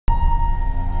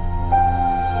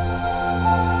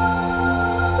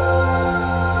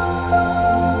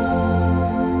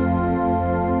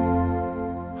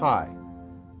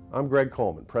I'm Greg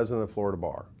Coleman, President of the Florida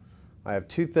Bar. I have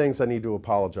two things I need to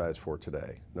apologize for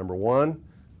today. Number one,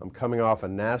 I'm coming off a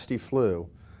nasty flu,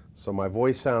 so my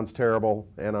voice sounds terrible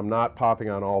and I'm not popping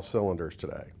on all cylinders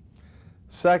today.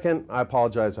 Second, I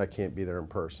apologize I can't be there in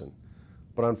person.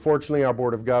 But unfortunately, our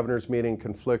Board of Governors meeting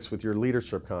conflicts with your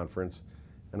leadership conference,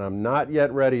 and I'm not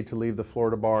yet ready to leave the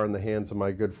Florida Bar in the hands of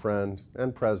my good friend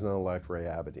and President-elect Ray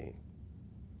Abedin.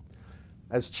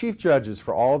 As Chief Judges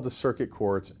for all of the circuit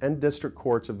courts and district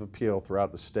courts of appeal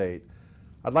throughout the state,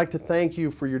 I'd like to thank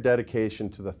you for your dedication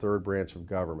to the third branch of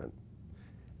government.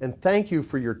 And thank you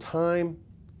for your time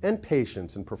and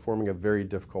patience in performing a very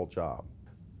difficult job.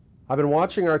 I've been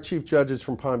watching our Chief Judges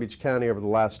from Palm Beach County over the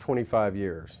last 25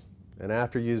 years, and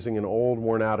after using an old,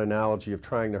 worn-out analogy of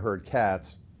trying to herd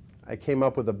cats, I came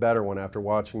up with a better one after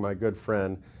watching my good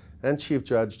friend and Chief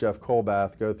Judge Jeff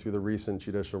Colbath go through the recent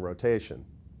judicial rotation.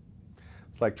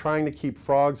 It's like trying to keep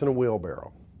frogs in a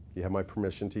wheelbarrow. You have my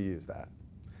permission to use that.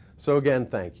 So again,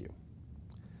 thank you.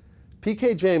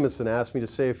 P.K. Jamison asked me to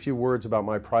say a few words about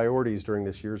my priorities during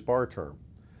this year's bar term.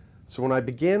 So when I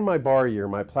began my bar year,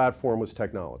 my platform was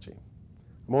technology.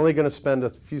 I'm only going to spend a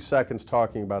few seconds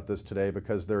talking about this today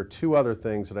because there are two other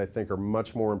things that I think are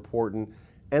much more important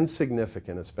and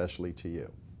significant, especially to you.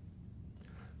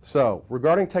 So,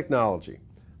 regarding technology,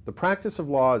 the practice of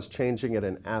law is changing at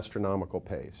an astronomical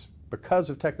pace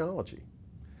because of technology.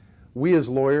 We as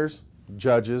lawyers,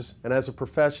 judges, and as a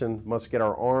profession must get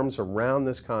our arms around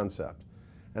this concept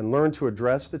and learn to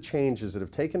address the changes that have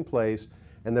taken place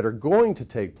and that are going to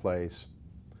take place,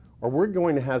 or we're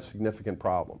going to have significant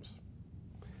problems.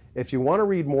 If you want to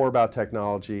read more about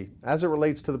technology as it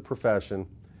relates to the profession,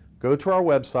 go to our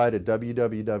website at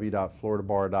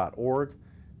www.floridabar.org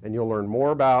and you'll learn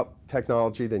more about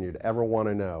technology than you'd ever want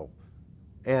to know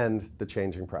and the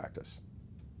changing practice.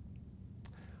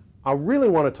 I really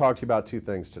want to talk to you about two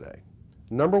things today.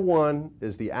 Number one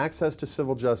is the Access to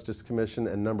Civil Justice Commission,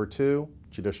 and number two,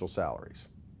 judicial salaries.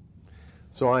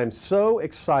 So I am so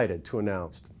excited to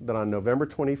announce that on November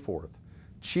 24th,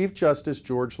 Chief Justice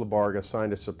George Labarga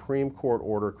signed a Supreme Court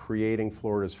order creating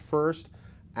Florida's first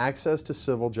Access to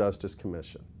Civil Justice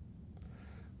Commission.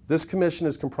 This commission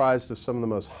is comprised of some of the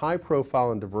most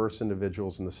high-profile and diverse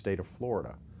individuals in the state of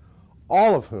Florida,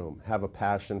 all of whom have a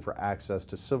passion for access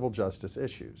to civil justice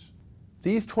issues.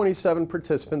 These 27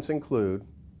 participants include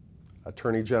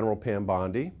Attorney General Pam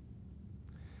Bondi,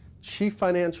 Chief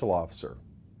Financial Officer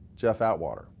Jeff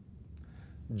Atwater,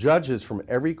 judges from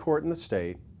every court in the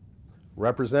state,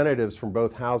 representatives from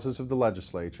both houses of the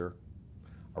legislature,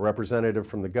 a representative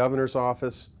from the governor's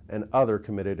office, and other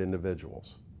committed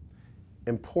individuals.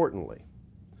 Importantly,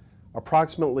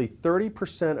 approximately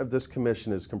 30% of this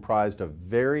commission is comprised of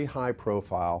very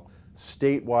high-profile,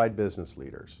 statewide business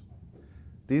leaders.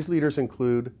 These leaders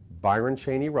include Byron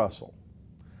Cheney Russell,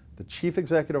 the Chief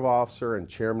Executive Officer and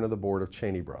Chairman of the Board of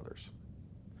Cheney Brothers,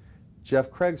 Jeff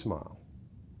Craigsmile,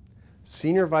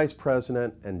 Senior Vice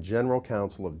President and General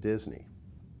Counsel of Disney,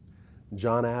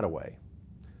 John Attaway,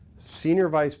 Senior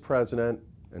Vice President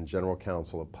and General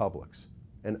Counsel of Publix,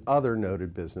 and other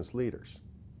noted business leaders.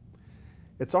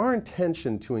 It's our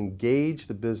intention to engage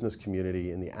the business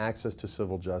community in the Access to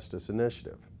Civil Justice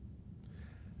initiative.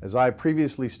 As I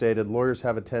previously stated, lawyers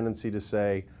have a tendency to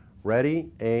say,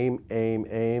 ready, aim, aim,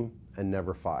 aim, and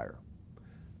never fire.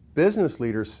 Business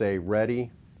leaders say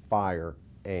ready, fire,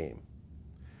 aim.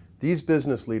 These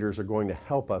business leaders are going to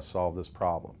help us solve this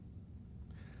problem.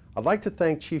 I'd like to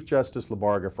thank Chief Justice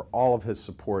Labarga for all of his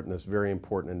support in this very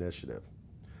important initiative.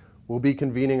 We'll be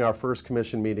convening our first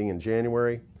commission meeting in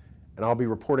January, and I'll be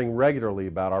reporting regularly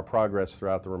about our progress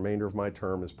throughout the remainder of my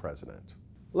term as president.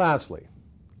 Lastly,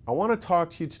 I want to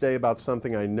talk to you today about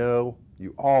something I know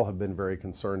you all have been very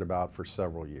concerned about for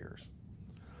several years.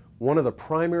 One of the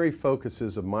primary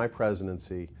focuses of my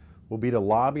presidency will be to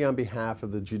lobby on behalf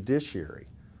of the judiciary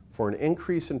for an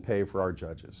increase in pay for our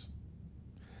judges.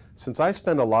 Since I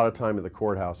spend a lot of time at the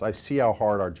courthouse, I see how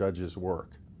hard our judges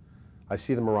work. I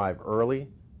see them arrive early,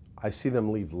 I see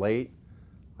them leave late,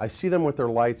 I see them with their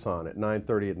lights on at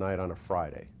 9:30 at night on a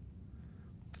Friday.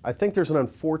 I think there's an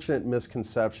unfortunate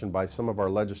misconception by some of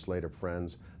our legislative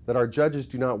friends that our judges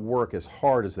do not work as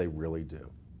hard as they really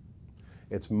do.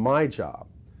 It's my job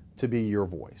to be your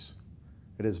voice.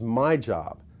 It is my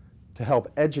job to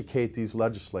help educate these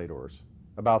legislators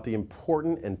about the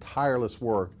important and tireless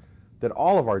work that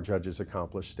all of our judges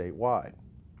accomplish statewide.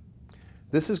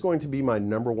 This is going to be my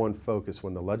number one focus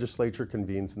when the legislature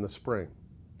convenes in the spring.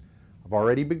 I've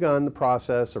already begun the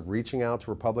process of reaching out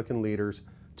to Republican leaders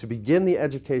to begin the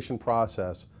education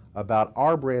process about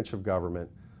our branch of government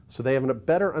so they have a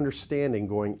better understanding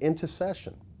going into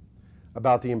session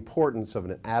about the importance of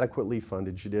an adequately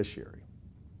funded judiciary.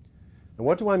 And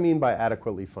what do I mean by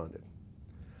adequately funded?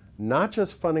 Not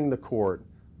just funding the court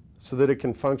so that it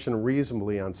can function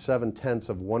reasonably on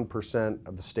 0.7%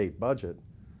 of the state budget,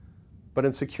 but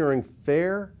in securing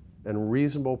fair and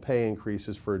reasonable pay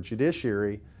increases for a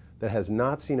judiciary that has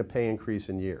not seen a pay increase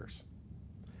in years.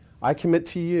 I commit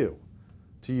to you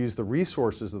to use the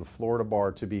resources of the Florida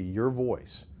Bar to be your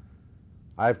voice.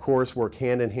 I, of course, work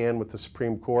hand in hand with the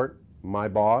Supreme Court, my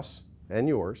boss and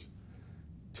yours,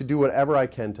 to do whatever I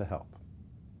can to help.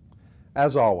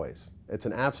 As always, it's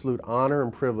an absolute honor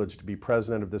and privilege to be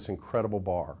president of this incredible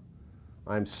bar.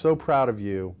 I'm so proud of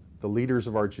you, the leaders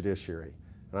of our judiciary,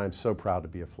 and I'm so proud to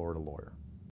be a Florida lawyer.